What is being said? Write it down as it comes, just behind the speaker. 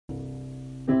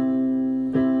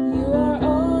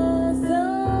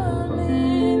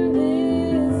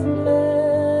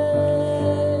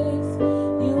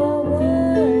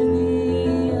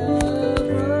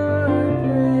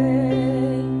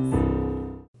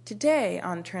Today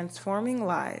on Transforming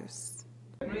Lives.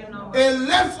 It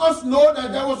lets us know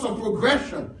that there was a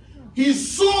progression. He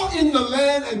sowed in the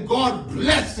land and God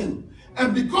blessed him.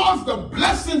 And because the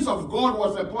blessings of God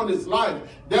was upon his life,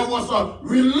 there was a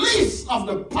release of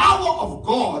the power of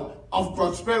God of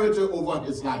prosperity over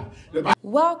his life.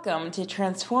 Welcome to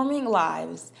Transforming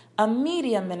Lives, a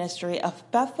media ministry of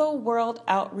Bethel World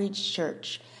Outreach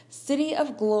Church, City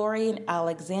of Glory in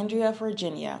Alexandria,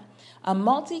 Virginia, a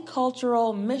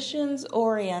multicultural,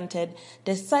 missions-oriented,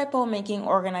 disciple-making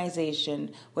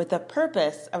organization with the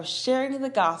purpose of sharing the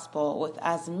gospel with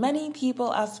as many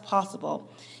people as possible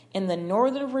in the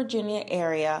Northern Virginia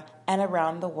area and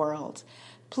around the world.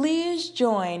 Please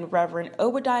join Reverend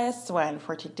Obadiah Swen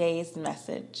for today's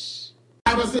message.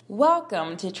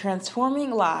 Welcome to Transforming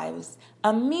Lives,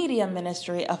 a media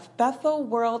ministry of Bethel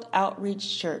World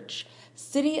Outreach Church,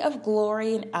 City of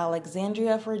Glory in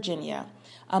Alexandria, Virginia,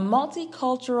 a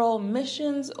multicultural,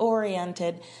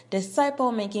 missions-oriented,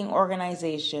 disciple-making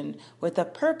organization with the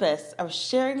purpose of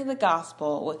sharing the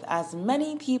gospel with as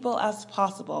many people as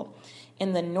possible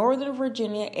in the Northern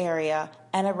Virginia area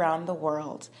and around the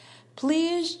world.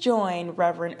 Please join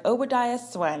Reverend Obadiah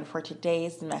Swen for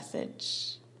today's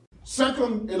message.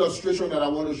 Second illustration that I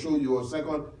want to show you, or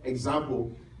second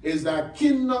example, is that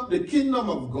the kingdom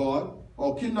of God,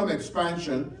 or kingdom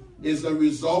expansion, is the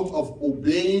result of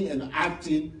obeying and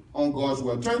acting on God's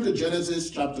word. Turn to Genesis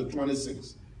chapter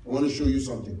 26. I want to show you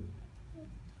something.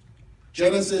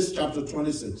 Genesis chapter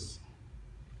 26.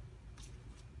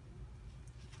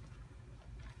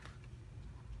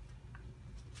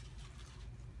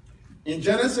 In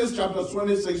Genesis chapter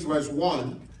 26, verse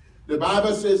 1, the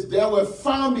Bible says there were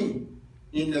famine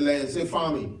in the land. Say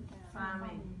famine.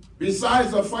 Famine.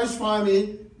 Besides the first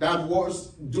famine that was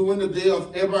during the day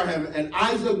of Abraham, and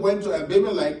Isaac went to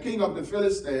Abimelech, king of the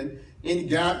Philistines, in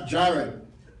Gerar.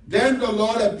 Then the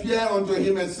Lord appeared unto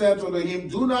him and said unto him,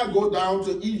 Do not go down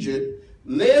to Egypt.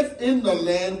 Live in the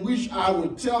land which I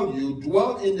will tell you.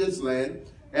 Dwell in this land,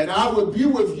 and I will be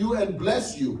with you and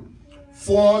bless you.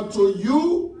 For to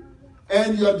you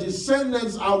and your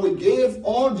descendants I will give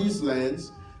all these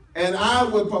lands, and I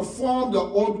will perform the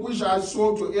oath which I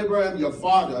swore to Abraham your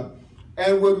father,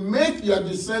 and will make your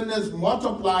descendants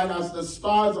multiply as the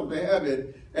stars of the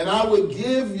heaven, and I will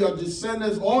give your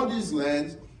descendants all these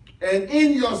lands, and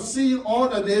in your seed all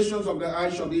the nations of the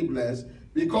earth shall be blessed,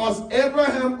 because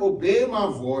Abraham obeyed my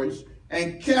voice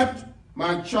and kept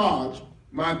my charge,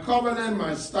 my covenant,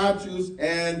 my statutes,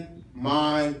 and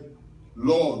my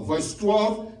law. Verse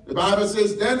 12, the Bible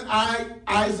says, Then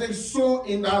Isaac sowed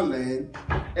in that land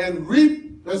and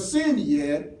reaped the same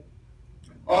year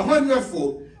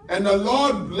 100-fold. And the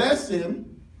Lord blessed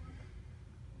him,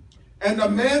 and the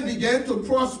man began to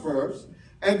prosper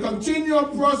and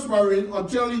continued prospering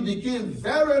until he became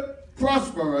very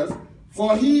prosperous,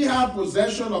 for he had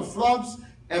possession of flocks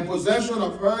and possession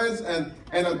of herds and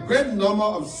a great number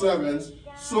of servants,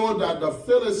 so that the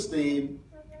Philistine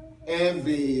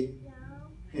envied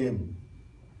him.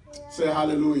 Say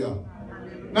hallelujah.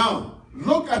 Hallelujah. Now,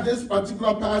 look at this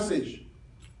particular passage.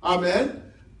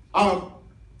 Amen.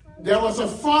 There was a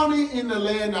famine in the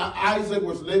land that Isaac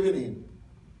was living in.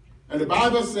 And the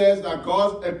Bible says that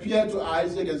God appeared to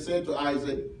Isaac and said to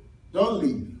Isaac, Don't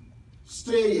leave.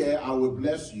 Stay here. I will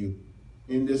bless you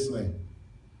in this land.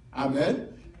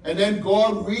 Amen. And then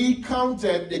God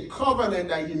recounted the covenant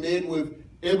that he made with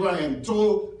Abraham,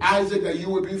 told Isaac that you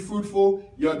will be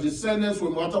fruitful, your descendants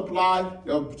will multiply,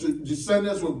 your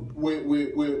descendants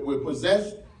will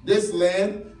possess this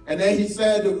land. And then he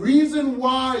said the reason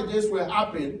why this will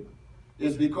happen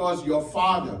is because your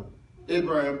father,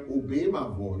 Abraham, obeyed my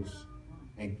voice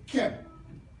and kept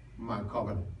my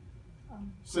covenant.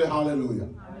 Say hallelujah.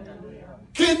 Hallelujah.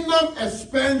 Kingdom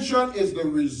expansion is the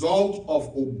result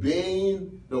of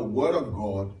obeying the word of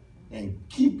God and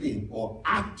keeping or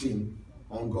acting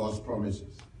on God's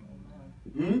promises.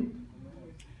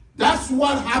 That's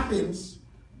what happens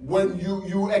when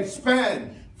you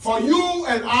expand. For you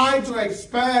and I to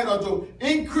expand or to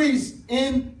increase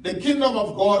in the kingdom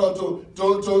of God, or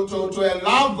to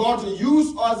allow God to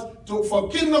use us for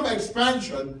kingdom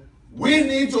expansion, we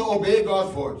need to obey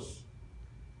God's voice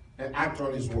and act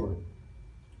on his word.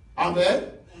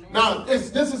 Amen? Now,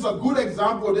 this is a good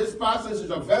example. This passage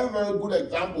is a very, very good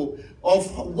example of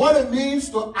what it means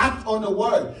to act on the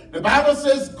word. The Bible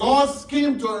says God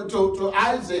came to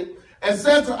Isaac and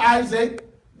said to Isaac,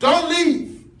 Don't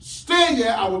leave. Stay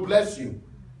here, I will bless you.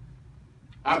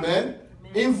 Amen?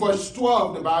 In verse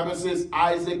 12, the Bible says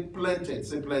Isaac planted.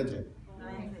 Say planted.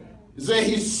 It says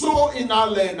he sowed in our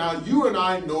land. Now, you and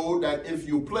I know that if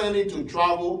you're planning to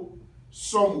travel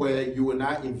somewhere, you will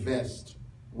not invest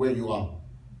where you are.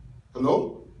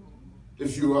 Hello?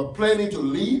 If you are planning to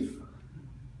leave,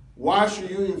 why should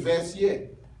you invest here?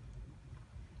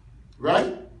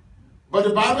 Right? But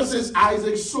the Bible says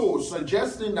Isaac sowed,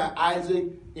 suggesting that Isaac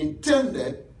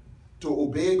intended to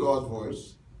obey God's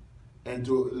voice and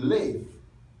to live.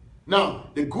 Now,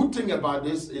 the good thing about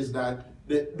this is that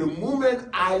the moment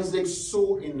Isaac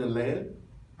sowed in the land,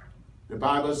 the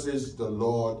Bible says the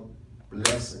Lord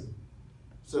bless him.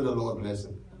 So the Lord bless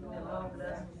him. The Lord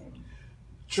bless him.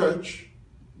 Church,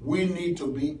 we need to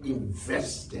be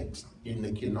invested in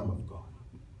the kingdom of God.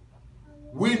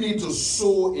 We need to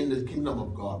sow in the kingdom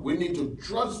of God. We need to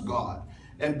trust God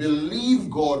and believe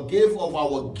God, give of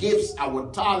our gifts, our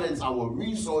talents, our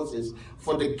resources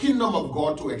for the kingdom of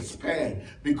God to expand.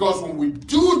 Because when we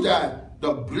do that,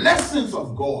 the blessings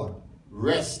of God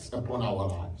rest upon our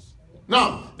lives.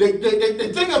 Now,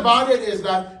 the thing about it is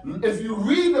that if you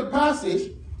read the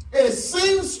passage, it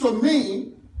seems to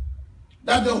me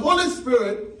that the Holy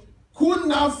Spirit could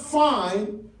not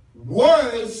find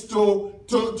words to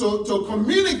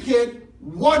communicate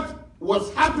what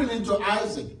was happening to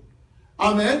Isaac.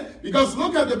 Amen. Because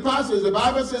look at the passage. The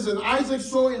Bible says, and Isaac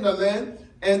sowed in the land,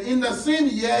 and in the same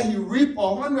year he reaped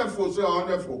 100-fold. Say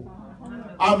 100-fold.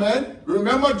 Amen.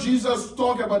 Remember Jesus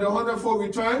talked about the 100-fold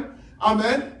return?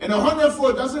 Amen. And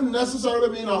 100-fold doesn't necessarily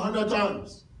mean 100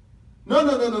 times. No.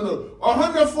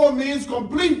 100-fold means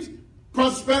complete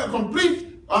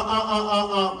complete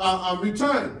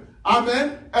return.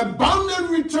 Amen. Abundant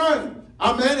return.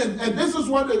 Amen. And this is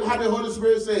what how the Holy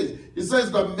Spirit says. It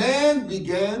says the man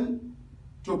began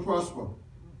to prosper.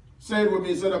 Say it with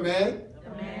me. Say the man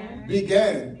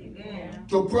began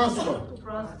to prosper.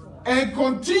 And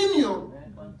continue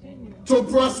to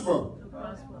prosper.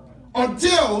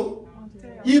 Until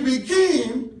he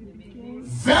became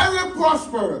very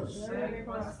prosperous.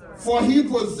 For he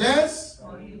possessed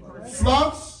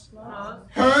flocks,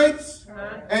 herds,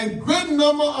 and great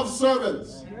number of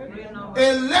servants.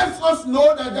 It lets us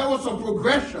know that there was a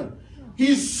progression.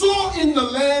 He sowed in the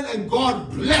land and God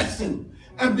blessed him.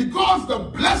 And because the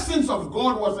blessings of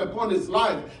God was upon his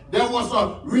life, there was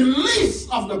a release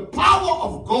of the power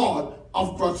of God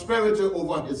of prosperity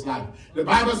over his life. The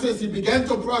Bible says he began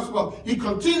to prosper, he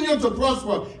continued to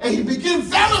prosper, and he became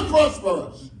very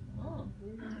prosperous.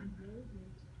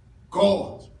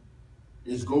 God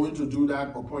is going to do that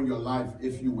upon your life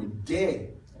if you will dare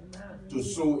to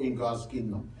sow in God's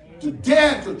kingdom, to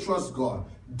dare to trust God,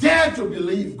 dare to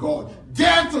believe God,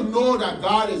 dare to know that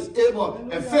God is able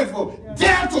and faithful,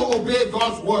 dare to obey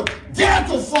God's word, dare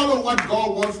to follow what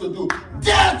God wants to do,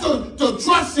 dare to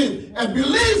trust him and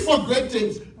believe for great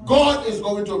things. God is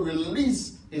going to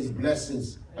release his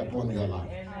blessings upon your life.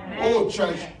 Oh,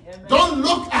 church, don't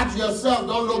look at yourself.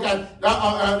 Don't look at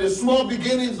the small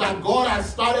beginnings that God has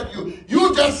started you.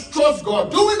 You just trust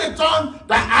God. During the time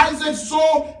that Isaac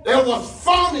sowed, there was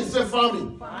famine. Say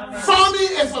famine.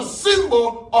 Famine is a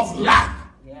symbol of lack.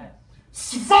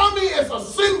 Famine is a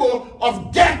symbol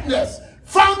of deadness.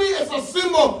 Famine is a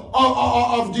symbol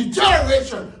of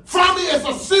deterioration. Famine is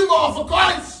a symbol of a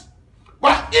crisis.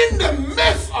 But in the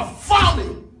midst of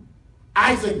famine,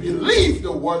 Isaac believed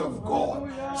the word of God,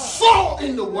 saw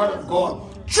in the word of God,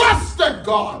 trusted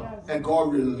God, and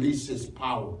God released his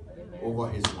power over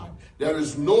his life. There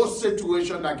is no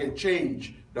situation that can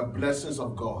change the blessings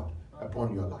of God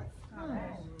upon your life.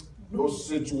 No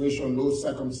situation, no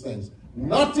circumstance.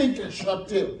 Nothing can shut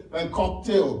tail and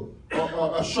cocktail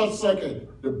or a short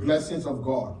circuit the blessings of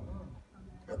God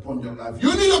upon your life.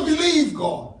 You need to believe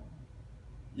God.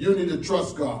 You need to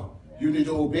trust God. You need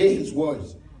to obey his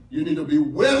words. You need to be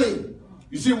willing.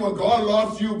 You see, when God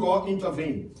loves you, God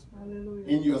intervenes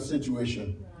in your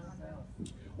situation.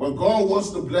 When God wants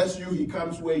to bless you, he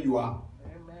comes where you are.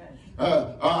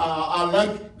 I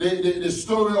like the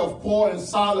story of Paul and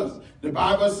Silas. The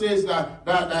Bible says that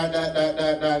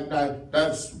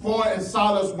Paul and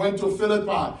Silas went to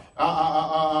Philippi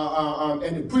and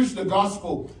they preached the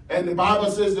gospel. And the Bible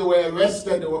says they were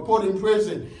arrested, they were put in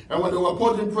prison. And when they were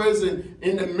put in prison,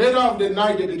 in the middle of the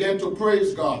night, they began to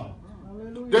praise God.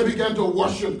 They began to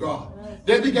worship God.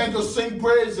 They began to sing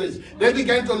praises. They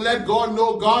began to let God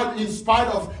know, God, in spite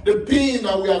of the pain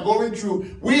that we are going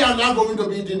through, we are not going to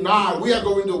be denied. We are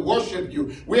going to worship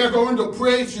you. We are going to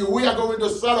praise you. We are going to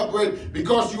celebrate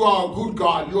because you are a good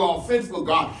God. You are a faithful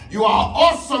God. You are an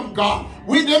awesome God.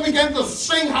 They began to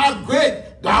sing how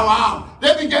great thou art.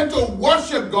 They began to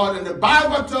worship God. And the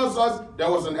Bible tells us there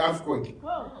was an earthquake.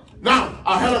 Now,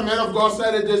 I heard a man of God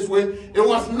said it this way. It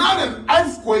was not an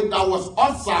earthquake that was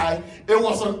outside. It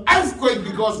was an earthquake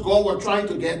because God was trying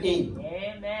to get in.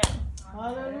 Amen.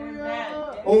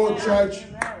 Hallelujah. Oh, church,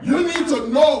 you need to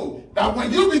know that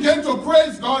when you begin to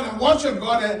praise God and worship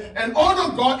God and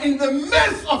honor God in the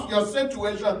midst of your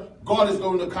situation, God is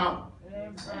going to come.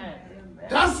 Amen.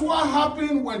 That's what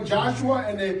happened when Joshua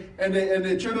and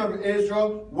the children of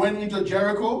Israel went into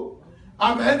Jericho.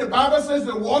 Amen. The Bible says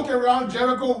they walked around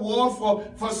Jericho wall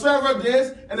for several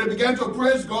days and they began to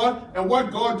praise God. And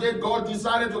what God did, God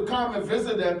decided to come and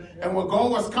visit them. And when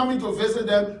God was coming to visit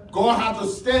them, God had to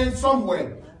stand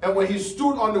somewhere. And when he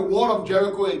stood on the wall of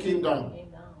Jericho, it came down.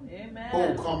 Amen.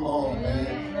 Oh, come on, man.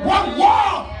 Amen. What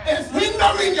wall is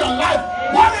hindering your life?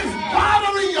 What is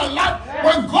bothering your life?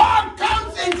 When God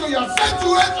comes into your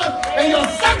situation and your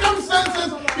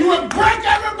circumstances, he will break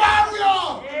every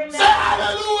barrier. Say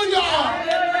hallelujah.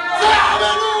 Say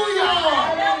hallelujah.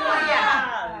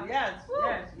 Yes.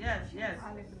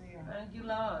 Thank you,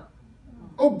 Lord.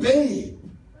 Obey.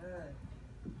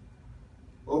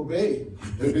 Obey.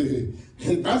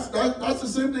 That's the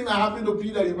same thing that happened to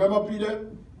Peter. You remember Peter?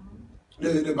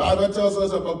 The Bible tells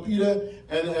us about Peter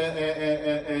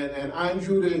and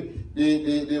Andrew.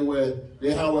 They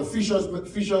were fishermen.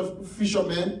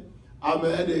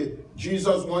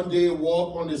 Jesus one day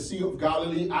walked on the Sea of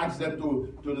Galilee, asked them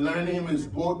to lend him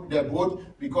their boat,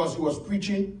 because he was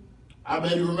preaching.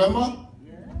 Amen. You remember?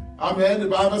 Yeah. Amen. The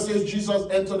Bible says Jesus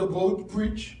entered the boat,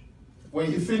 preached.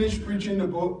 When he finished preaching the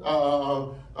boat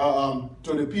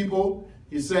to the people,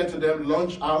 he said to them,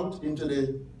 launch out into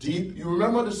the deep. You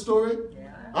remember the story?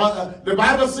 Yeah. The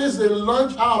Bible says they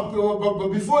launched out, but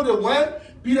before they went,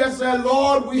 Peter said,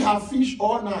 Lord, we have fished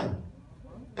all night,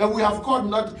 and we have caught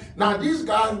nothing. Now, these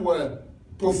guys were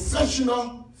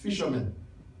professional fishermen.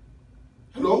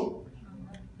 Hello?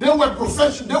 They were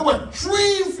professional. They were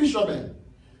trained fishermen.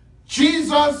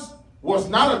 Jesus was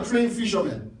not a trained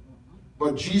fisherman,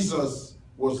 but Jesus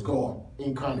was God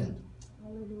incarnate.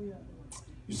 Hallelujah.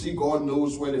 You see, God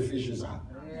knows where the fishes are.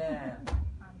 Yeah.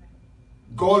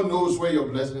 God knows where your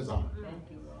blessings are.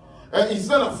 And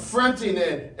instead of fretting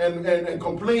and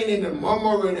complaining and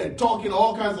murmuring and talking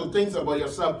all kinds of things about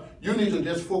yourself, you need to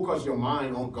just focus your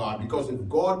mind on God. Because if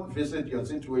God visits your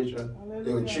situation,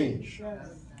 it will change.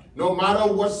 Yes. No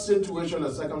matter what situation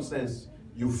or circumstance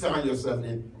you find yourself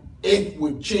in, it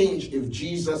will change if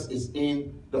Jesus is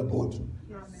in the boat.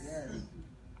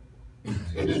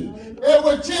 It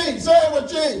will change. Say it will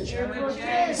change. It will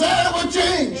change. Say it will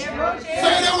change. It will change.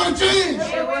 Say it will change.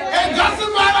 It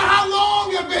doesn't matter how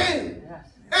long you've been.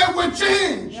 It will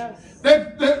change. Yes.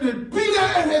 The Peter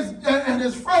and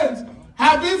his friends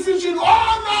have been fishing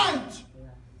all night,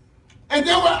 and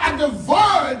they were at the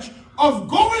verge of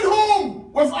going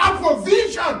home without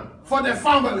provision for their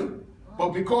family.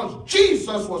 But because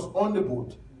Jesus was on the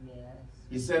boat,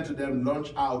 he said to them,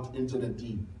 launch out into the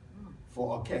deep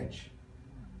for a catch.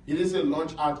 He didn't say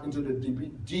launch out into the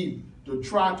deep to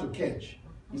try to catch.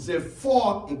 He said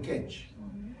for a catch.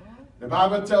 The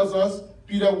Bible tells us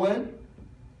Peter went.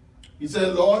 He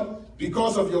said, Lord,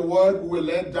 because of your word, we will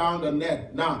let down the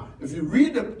net. Now, if you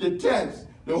read the text,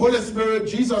 the Holy Spirit,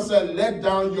 Jesus said, let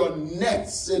down your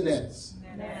nets. Say nets.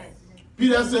 Nets.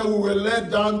 Peter said, we will let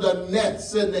down the nets.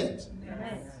 Say net.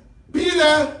 Nets.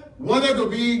 Peter wanted to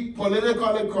be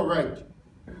politically correct.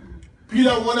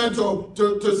 Peter wanted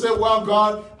to say, well,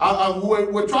 God,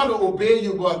 we're trying to obey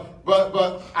you,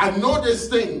 but I know this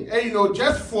thing. And,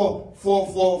 just for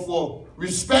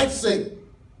respect's sake,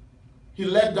 he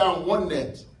let down one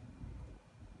net.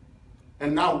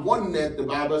 And now one net, the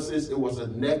Bible says it was a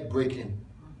net breaking,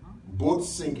 boat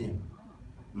sinking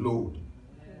load.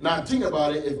 Now think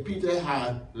about it. If Peter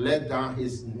had let down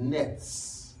his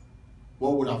nets,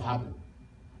 what would have happened?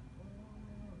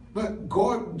 But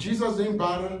God, Jesus didn't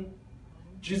bother.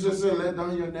 Jesus said, let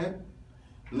down your net.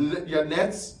 Your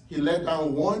nets, he let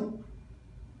down one.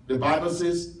 The Bible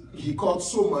says he caught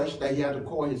so much that he had to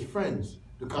call his friends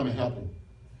to come and help him.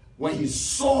 When he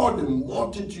saw the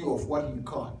multitude of what he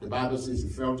caught, the Bible says he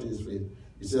fell to his face.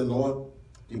 He said, Lord,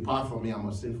 depart from me, I'm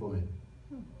a sinful man.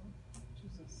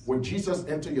 When Jesus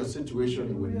enters your situation,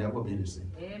 it will never be the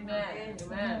same. Amen.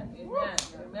 Amen.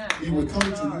 Amen. He will come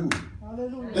to you.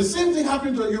 Hallelujah. The same thing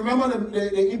happened to you. Remember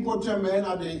the impotent man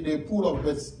at the pool of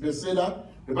Bethesda?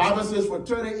 The Bible says for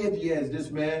 38 years, this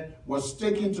man was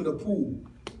taken to the pool.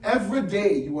 Every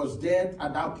day he was dead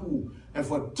at that pool. And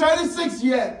for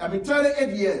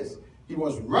 38 years, he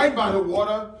was right by the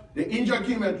water. The angel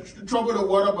came and troubled the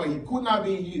water, but he could not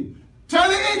be healed.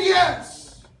 38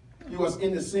 years, he was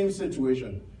in the same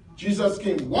situation. Jesus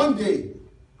came one day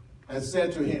and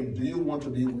said to him, do you want to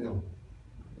be well?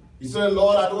 He said,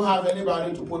 Lord, I don't have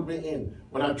anybody to put me in.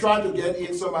 When I tried to get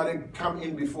in, somebody come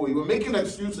in before. You were making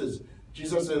excuses.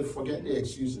 Jesus said, forget the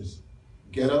excuses.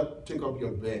 Get up, take up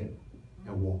your bed,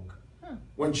 and walk.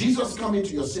 When Jesus comes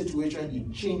into your situation, he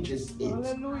changes it.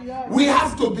 Hallelujah. We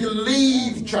have to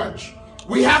believe, church.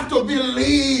 We have to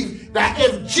believe that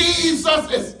if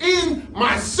Jesus is in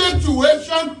my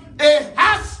situation, it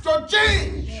has to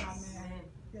change.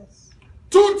 Yes.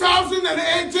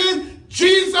 2018,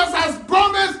 Jesus has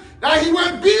promised that he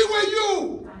will be with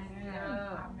you.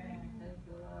 Amen.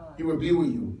 He will be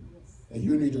with you. And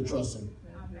you need to trust him.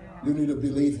 You need to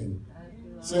believe him.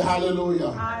 Say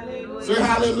hallelujah. Hallelujah. Say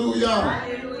hallelujah.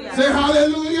 Hallelujah. Say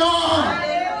hallelujah.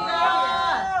 Hallelujah.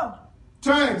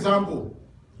 Third example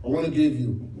I want to give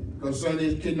you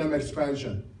concerning kingdom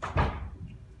expansion.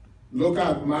 Look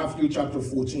at Matthew chapter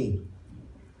 14.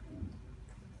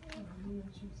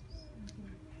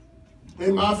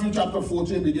 In Matthew chapter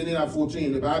 14, beginning at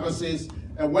 14, the Bible says,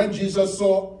 and when Jesus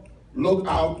went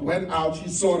out, he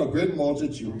saw a great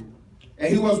multitude,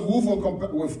 and he was moved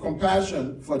with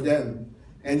compassion for them,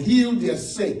 and healed their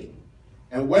sick.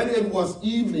 And when it was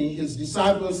evening, his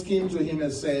disciples came to him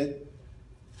and said,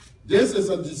 this is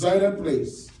a deserted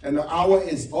place, and the hour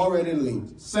is already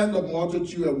late. Send the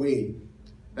multitude away,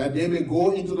 that they may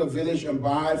go into the village and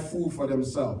buy food for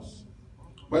themselves.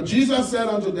 But Jesus said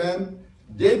unto them,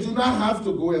 they do not have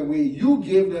to go away. You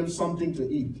give them something to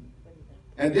eat.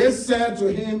 And they said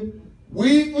to him,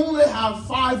 we only have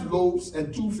 5 loaves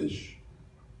and 2 fish.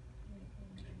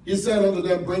 He said unto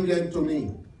them, bring them to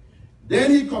me.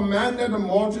 Then he commanded the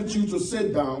multitude to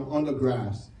sit down on the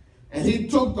grass. And he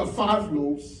took the 5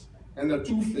 loaves and the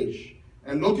 2 fish,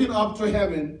 and looking up to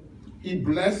heaven, he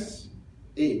blessed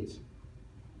it,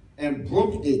 and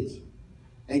broke it,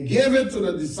 and gave it to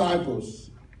the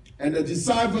disciples. And the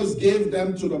disciples gave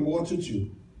them to the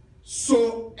multitude.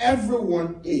 So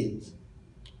everyone ate,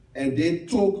 and they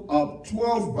took up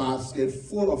 12 baskets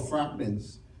full of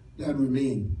fragments that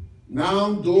remained.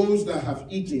 Now those that have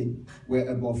eaten were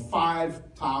about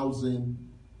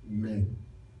 5,000 men,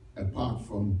 apart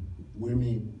from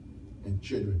women and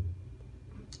children.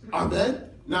 Amen?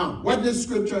 Now, what this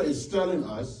scripture is telling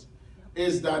us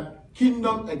is that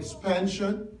kingdom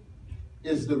expansion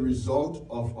is the result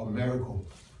of a miracle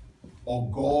or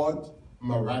God's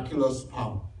miraculous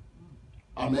power.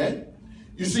 Amen?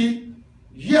 You see,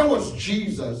 here was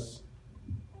Jesus.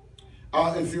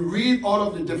 If you read all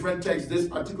of the different texts, this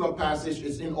particular passage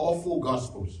is in all 4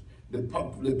 Gospels.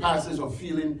 The passage of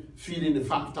feeding the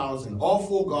 5,000, all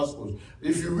 4 Gospels.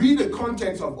 If you read the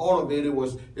context of all of it, it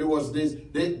was this,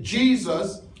 that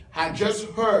Jesus had just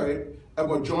heard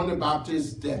about John the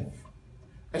Baptist's death.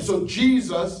 And so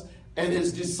Jesus and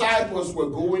his disciples were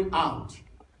going out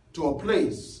to a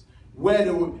place where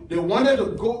they wanted to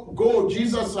go.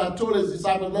 Jesus had told his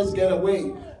disciples, let's get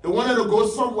away. They wanted to go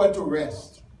somewhere to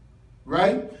rest.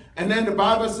 Right? And then the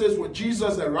Bible says when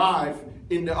Jesus arrived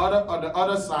on the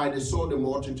other side, they saw the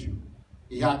multitude.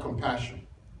 He had compassion.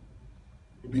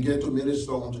 He began to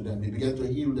minister unto them. He began to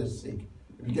heal the sick.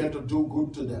 He began to do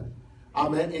good to them.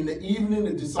 Amen. In the evening,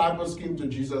 the disciples came to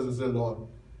Jesus and said, Lord,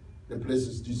 the place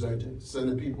is deserted.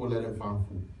 Send the people, let them find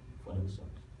food for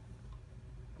themselves.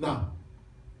 Now,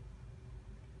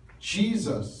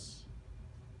 Jesus,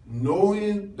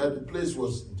 knowing that the place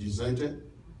was deserted,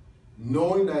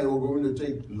 knowing that it was going to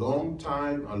take long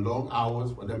time and long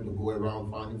hours for them to go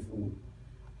around finding food,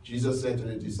 Jesus said to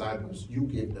the disciples, you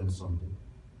gave them something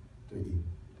to eat.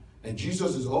 And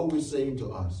Jesus is always saying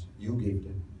to us, you gave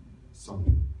them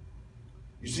something.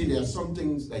 You see, there are some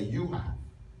things that you have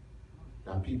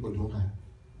that people don't have.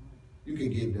 You can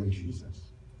give them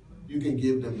Jesus. You can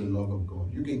give them the love of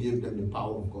God. You can give them the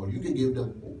power of God. You can give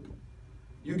them hope.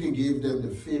 You can give them the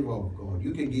favor of God.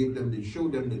 You can give them, show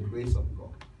them the grace of God.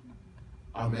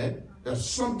 Amen. There's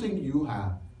something you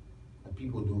have that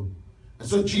people don't. And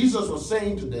so Jesus was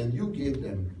saying to them, you gave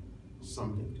them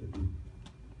something to do.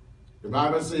 The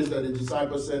Bible says that the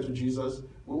disciples said to Jesus,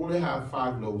 we only have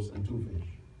 5 loaves and 2 fish.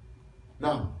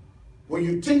 Now, when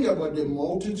you think about the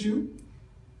multitude,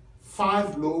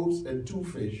 5 loaves and 2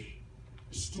 fish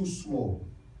is too small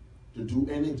to do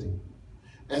anything.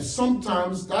 And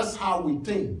sometimes that's how we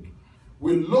think.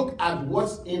 We look at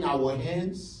what's in our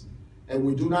hands and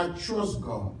we do not trust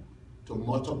God to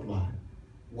multiply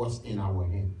what's in our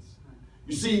hands.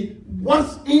 You see,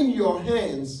 what's in your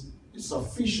hands is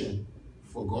sufficient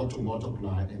for God to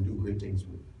multiply and do great things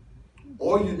with.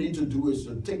 All you need to do is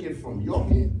to take it from your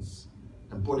hands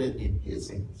and put it in his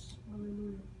hands.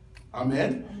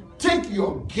 Amen? Take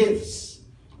your gifts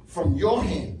from your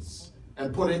hands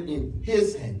and put it in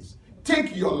his hands.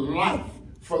 Take your life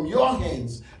from your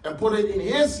hands and put it in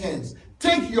his hands.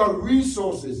 Take your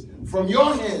resources from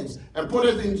your hands and put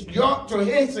it to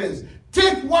his hands.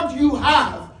 Take what you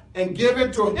have and give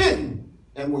it to him.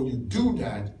 And when you do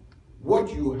that,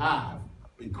 what you have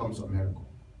becomes a miracle.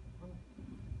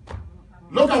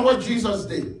 Look at what Jesus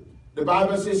did. The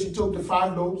Bible says he took the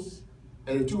 5 loaves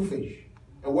and the 2 fish.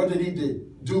 And what did he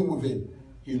do with it?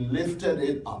 He lifted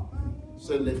it up.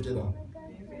 Say, lift it up.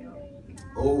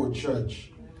 Oh,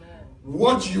 church.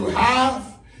 What you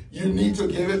have, you need to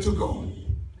give it to God.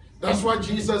 That's what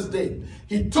Jesus did.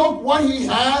 He took what he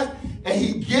had and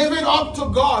he gave it up to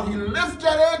God. He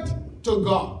lifted it to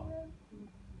God.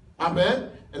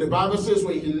 Amen. And the Bible says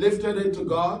when he lifted it to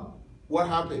God, what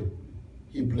happened?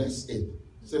 He blessed it.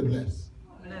 Say bless.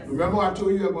 Remember I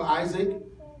told you about Isaac?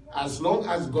 As long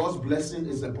as God's blessing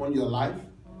is upon your life,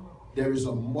 there is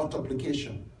a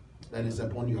multiplication that is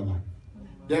upon your life.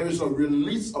 There is a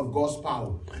release of God's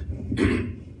power.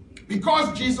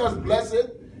 Because Jesus blessed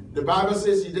it, the Bible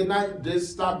says he did not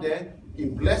just stop there. He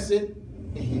blessed it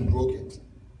and he broke it.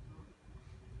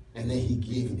 And then he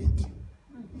gave it.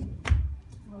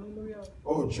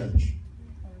 Oh, church.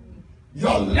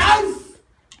 Your life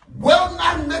will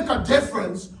not make a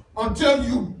difference until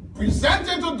you present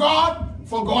it to God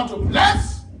for God to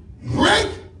bless, break,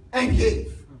 and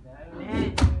give.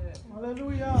 Amen.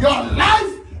 Hallelujah. Your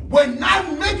life will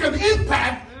not make an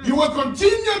impact. You will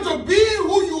continue to be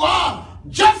who you are,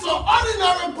 just an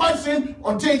ordinary person,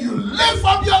 until you lift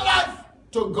up your life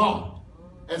to God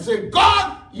and say,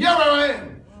 God, here I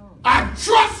am. I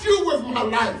trust you with my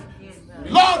life.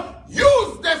 Lord,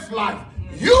 use this life.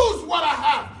 Use what I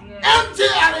have. Empty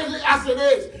as it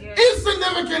is.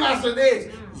 Insignificant as it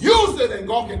is. Use it and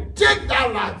God can take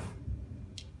that life.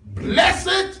 Bless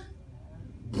it.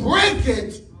 Break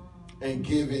it. And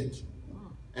give it.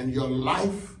 And your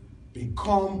life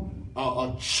become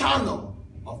a channel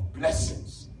of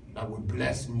blessings that will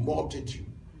bless multitude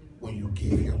when you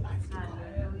give your life to God.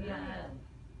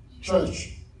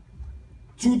 Church,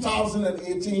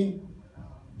 2018,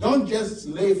 don't just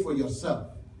live for yourself.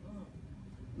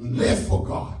 Live for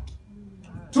God.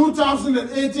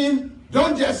 2018,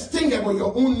 don't just think about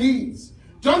your own needs.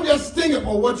 Don't just think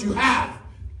about what you have.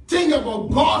 Think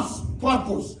about God's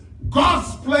purpose,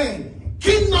 God's plan,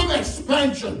 kingdom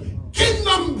expansion,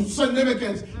 kingdom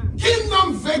significance,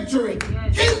 kingdom victory,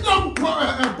 kingdom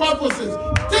purposes.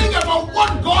 Think about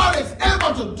what God is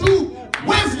able to do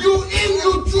with you, in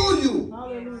you, through you.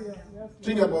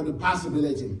 Think about the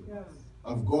possibility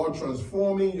of God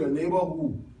transforming your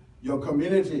neighborhood, your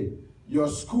community, your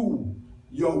school,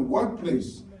 your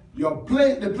workplace,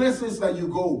 the places that you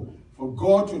go, for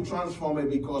God to transform it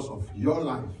because of your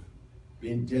life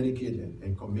being dedicated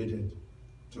and committed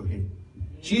to Him.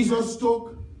 Jesus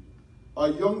took a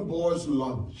young boy's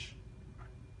lunch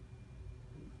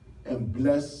and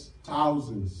blessed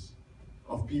thousands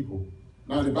of people.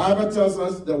 Now the Bible tells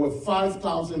us there were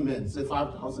 5,000 men. Say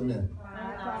 5,000 men.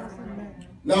 5,000 men.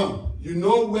 Now, you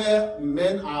know where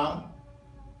men are,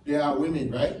 there are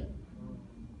women, right?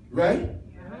 Right?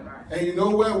 And you know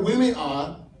where women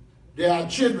are, there are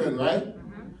children, right?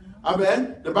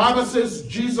 Amen. The Bible says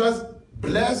Jesus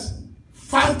blessed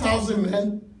 5,000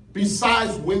 men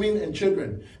besides women and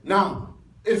children. Now,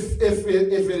 if it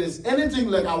is anything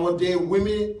like our day,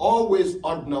 women always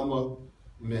outnumber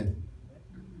men.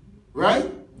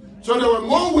 Right? So there were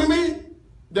more women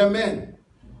than men.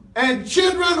 And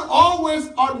children always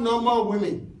outnumber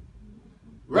women.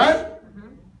 Right?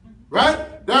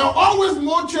 Right? There are always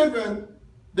more children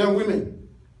than women.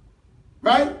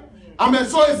 Right?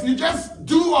 So if you just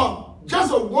do a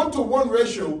 1-to-1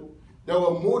 ratio, there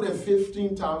were more than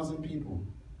 15,000 people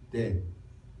there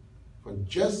for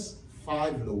just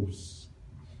 5 loaves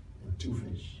and 2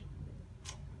 fish.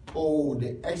 Oh,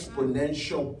 the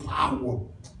exponential power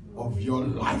of your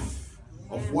life,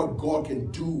 of what God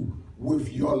can do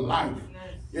with your life.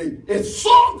 It's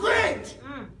so great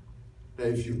that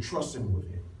if you trust Him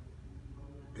with it,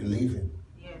 believe Him,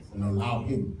 and allow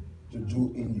Him to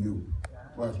do in you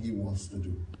what He wants to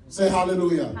do. Say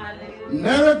hallelujah. Hallelujah.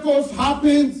 Miracles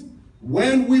happen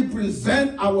when we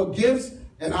present our gifts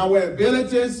and our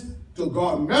abilities to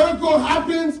God. Miracle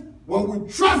happens when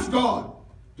we trust God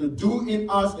to do in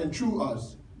us and through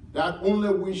us that only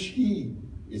which He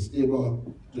is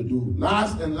able to do.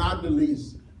 Last and not the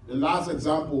least, the last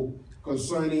example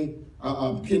concerning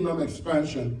kingdom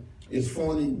expansion is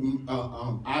found in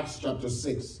Acts chapter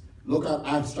 6. Look at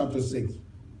Acts chapter 6,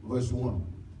 verse 1.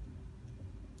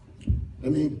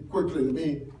 Let me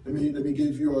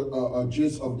give you a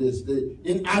gist of this.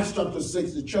 In Acts chapter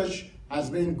 6, the church has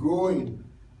been growing.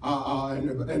 And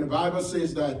the Bible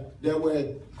says that there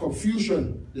were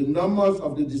confusion. The numbers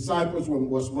of the disciples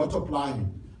was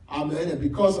multiplying. Amen. And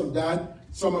because of that,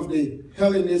 some of the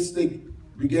Hellenistic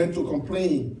began to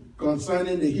complain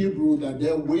concerning the Hebrew that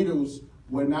their widows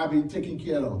were not being taken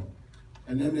care of.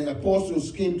 And then the apostles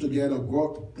came together,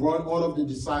 brought all of the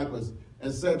disciples,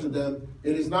 and said to them,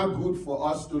 it is not good for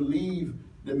us to leave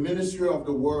the ministry of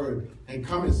the word and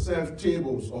come and serve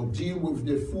tables or deal with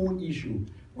the food issue.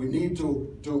 We need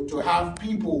to have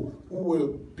people who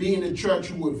will be in the church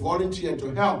who will volunteer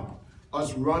to help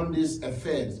us run these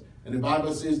affairs. And the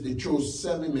Bible says they chose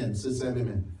 7 men. Say 7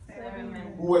 men. 7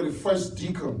 men. Who were the first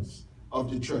deacons of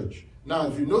the church. Now,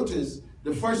 if you notice,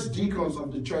 the first deacons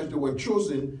of the church, they were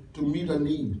chosen to meet a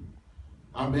need.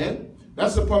 Amen.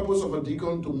 That's the purpose of a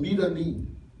deacon, to meet a need.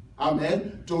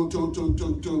 Amen. To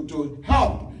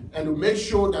help and to make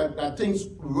sure that things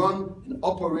run and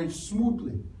operate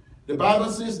smoothly. The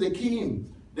Bible says they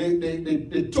came.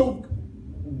 They took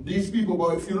these people.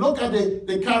 But if you look at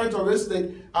the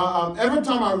characteristic, every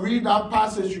time I read that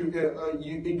passage, you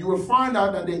will find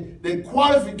out that the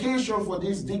qualification for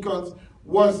these deacons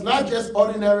was not just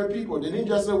ordinary people. They didn't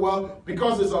just say, well,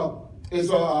 because it's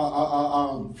a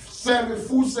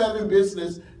food serving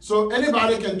business, so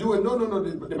anybody can do it. No.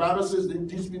 The Bible says that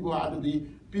these people had to be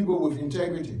people with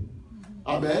integrity.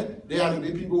 Amen. They had to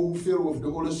be people who filled with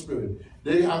the Holy Spirit.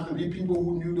 They have to be people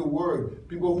who knew the word,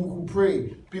 people who could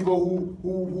pray, people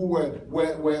who were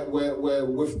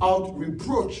without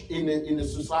reproach in the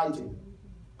society.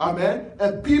 Amen.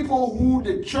 And people who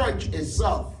the church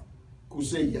itself could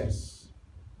say yes.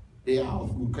 They are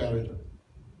of good character.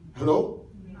 Hello?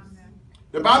 Amen.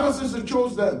 The Bible says they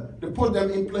chose them, they put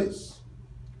them in place.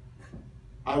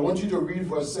 I want you to read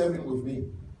verse 7 with me.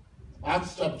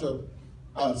 Acts chapter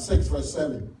 6, verse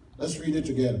 7. Let's read it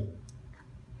together.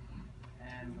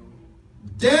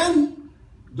 Then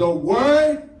the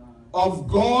word of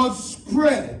God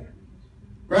spread,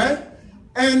 right?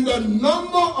 And the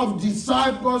number of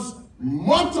disciples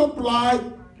multiplied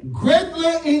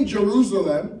greatly in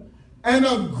Jerusalem, and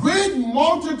a great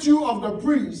multitude of the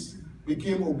priests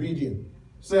became obedient.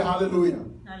 Say hallelujah.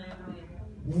 Hallelujah.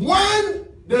 When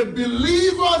the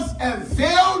believers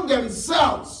availed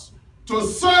themselves to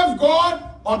serve God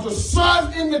or to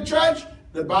serve in the church,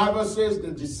 the Bible says the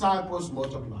disciples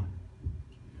multiplied.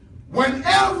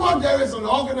 Whenever there is an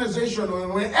organization, or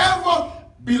whenever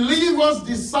believers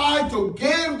decide to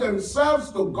give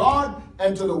themselves to God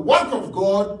and to the work of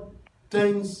God,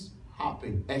 things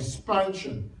happen.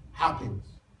 Expansion happens.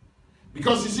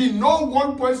 Because you see, no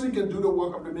one person can do the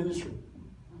work of the ministry.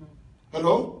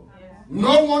 Hello? Yeah.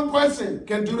 No one person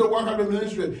can do the work of the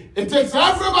ministry. It takes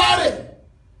everybody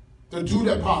to do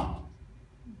their part.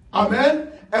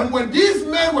 Amen? And when these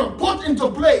men were put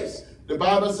into place, the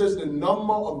Bible says the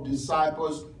number of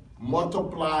disciples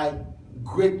multiplied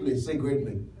greatly. Say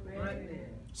greatly. Greatly.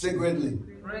 Say greatly.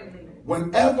 Greatly.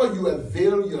 Whenever you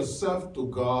avail yourself to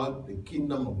God, the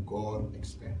kingdom of God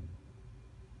expands.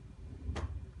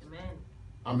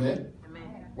 Amen.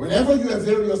 Amen. Whenever you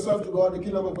avail yourself to God, the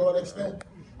kingdom of God expands.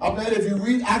 Amen. If you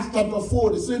read Acts chapter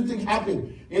 4, the same thing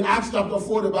happened. In Acts chapter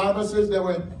 4, the Bible says there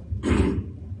were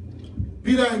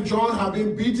Peter and John have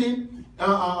been beaten,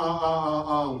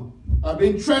 have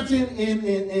been threatened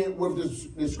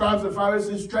with the scribes and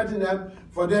Pharisees, threatening them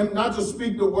for them not to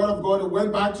speak the word of God. They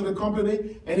went back to the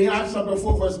company, and in Acts chapter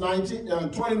 4, verse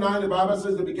 29, the Bible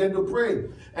says they began to pray.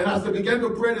 And as they began to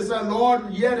pray, they said,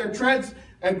 Lord, hear their threats,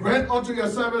 and grant unto your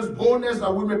servants boldness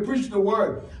that we may preach the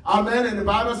word. Amen. And the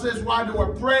Bible says while they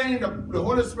were praying, the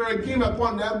Holy Spirit came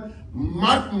upon them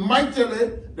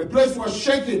mightily. The place was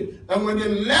shaking. And when they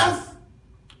left,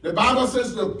 the Bible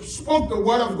says they spoke the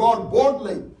word of God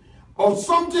boldly. But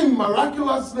something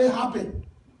miraculously happened.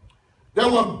 There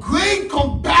was great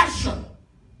compassion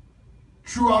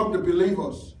throughout the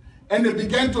believers. And they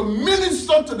began to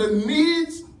minister to the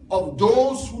needs of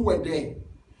those who were there.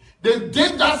 They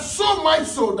did that so much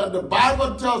so that the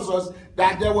Bible tells us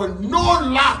that there were no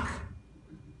lack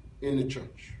in the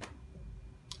church.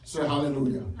 Say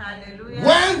hallelujah. Hallelujah.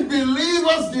 When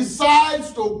believers decide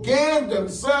to give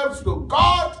themselves to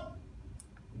God,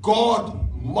 God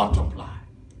multiplies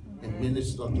and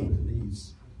ministers to the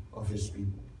needs of his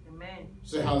people. Amen.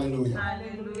 Say hallelujah.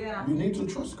 Hallelujah. You need to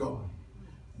trust God.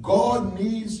 God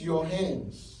needs your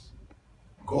hands.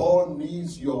 God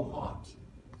needs your heart.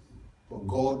 But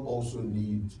God also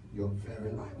needs your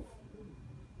very life.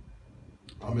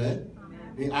 Amen?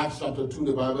 Amen. In Acts chapter 2,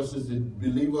 the Bible says the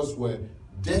believers were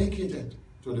dedicated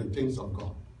to the things of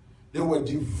God. They were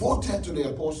devoted to the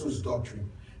apostles'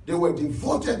 doctrine. They were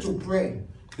devoted to prayer.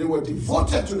 They were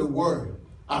devoted to the word.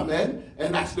 Amen?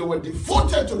 And as they were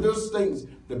devoted to those things,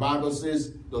 the Bible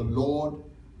says the Lord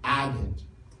added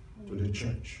to the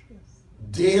church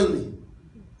daily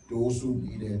those who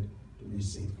needed to be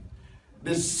saved.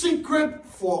 The secret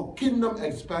for kingdom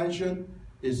expansion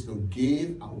is to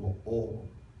give our all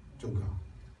to God.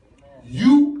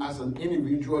 You as an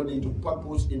individual need to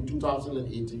purpose in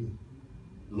 2018.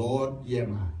 Lord, yeah,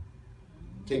 man.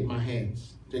 Take my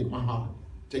hands, take my heart,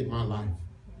 take my life.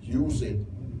 Use it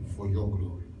for your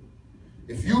glory.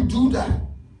 If you do that,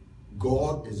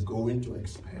 God is going to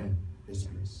expand this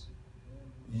place.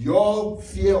 Your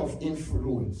fear of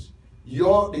influence,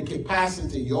 the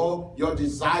capacity, your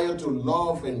desire to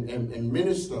love and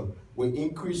minister will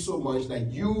increase so much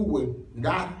that you will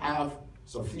not have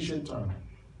sufficient time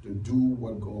to do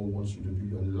what God wants you to do.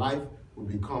 Your life will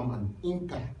become an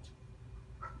impact.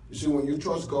 You see, when you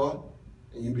trust God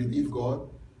and you believe God,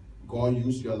 God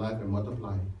uses your life and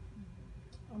multiply it.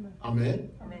 Amen.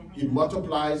 Amen. He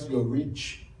multiplies your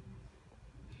reach.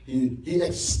 He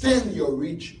extends your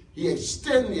reach. He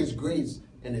extends His grace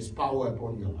and His power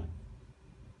upon your life.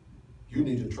 You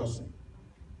need to trust Him.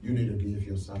 You need to give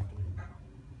yourself to Him.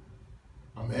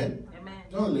 Amen. Amen.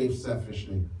 Don't live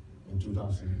selfishly in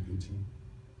 2018.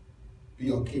 Be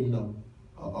a kingdom,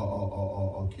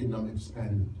 or kingdom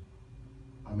expanded.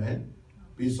 Amen.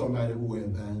 Be somebody who will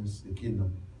advance the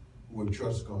kingdom, who will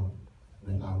trust God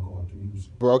and allow God to use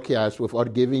it. Broadcast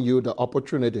without giving you the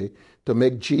opportunity to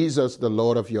make Jesus the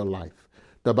Lord of your life.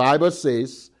 The Bible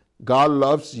says God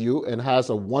loves you and has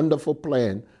a wonderful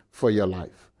plan for your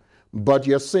life. But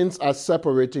your sins are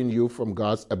separating you from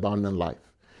God's abundant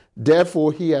life.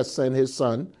 Therefore, He has sent His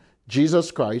Son,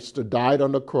 Jesus Christ, to die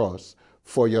on the cross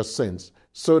for your sins,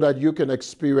 so that you can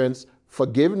experience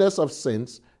forgiveness of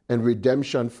sins and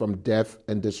redemption from death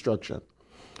and destruction.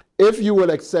 If you will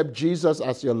accept Jesus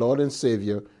as your Lord and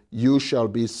Savior, you shall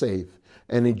be saved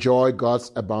and enjoy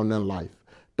God's abundant life.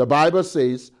 The Bible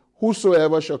says,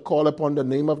 whosoever shall call upon the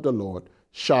name of the Lord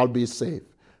shall be saved.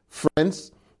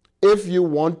 Friends, if you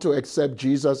want to accept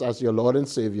Jesus as your Lord and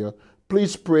Savior,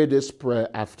 please pray this prayer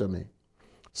after me.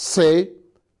 Say,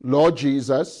 Lord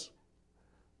Jesus,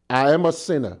 I am a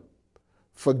sinner.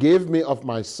 Forgive me of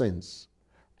my sins.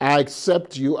 I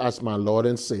accept you as my Lord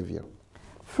and Savior.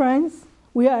 Friends,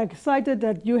 we are excited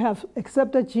that you have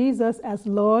accepted Jesus as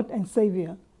Lord and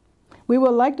Savior. We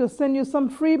would like to send you some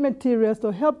free materials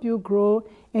to help you grow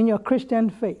in your Christian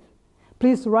faith.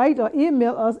 Please write or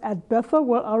email us at Bethel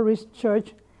World Outreach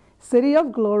Church, City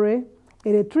of Glory,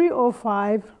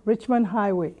 8305 Richmond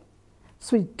Highway,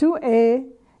 Suite 2A,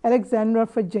 Alexandria,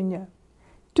 Virginia,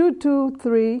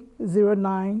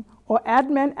 22309, or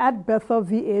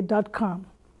admin@bethelva.com.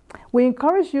 We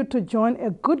encourage you to join a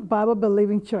good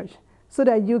Bible-believing church so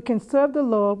that you can serve the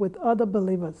Lord with other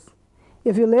believers.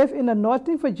 If you live in the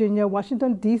Northern Virginia,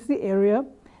 Washington, D.C. area,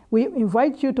 we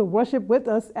invite you to worship with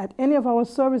us at any of our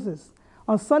services.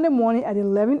 On Sunday morning at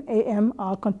 11 a.m.,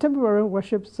 our contemporary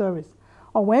worship service.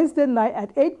 On Wednesday night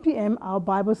at 8 p.m., our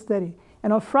Bible study.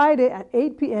 And on Friday at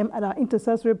 8 p.m. at our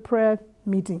intercessory prayer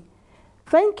meeting.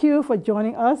 Thank you for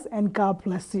joining us, and God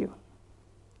bless you.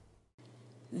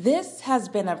 This has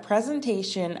been a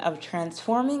presentation of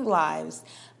Transforming Lives,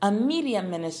 a media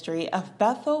ministry of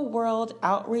Bethel World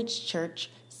Outreach Church,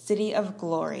 City of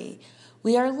Glory.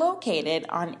 We are located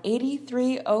on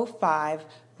 8305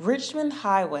 Richmond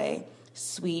Highway,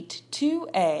 Suite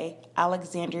 2A,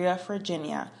 Alexandria,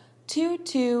 Virginia,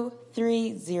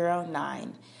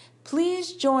 22309.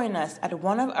 Please join us at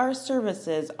one of our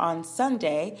services on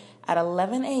Sunday at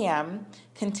 11 a.m.,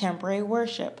 Contemporary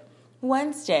Worship,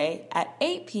 Wednesday at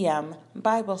 8 p.m.,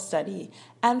 Bible Study,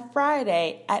 and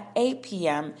Friday at 8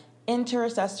 p.m.,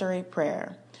 Intercessory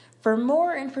Prayer. For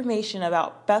more information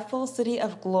about Bethel City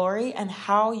of Glory and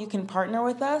how you can partner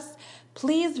with us,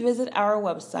 please visit our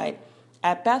website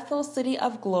at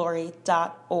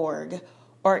bethelcityofglory.org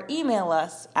or email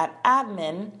us at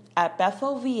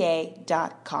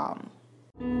admin@bethelva.com.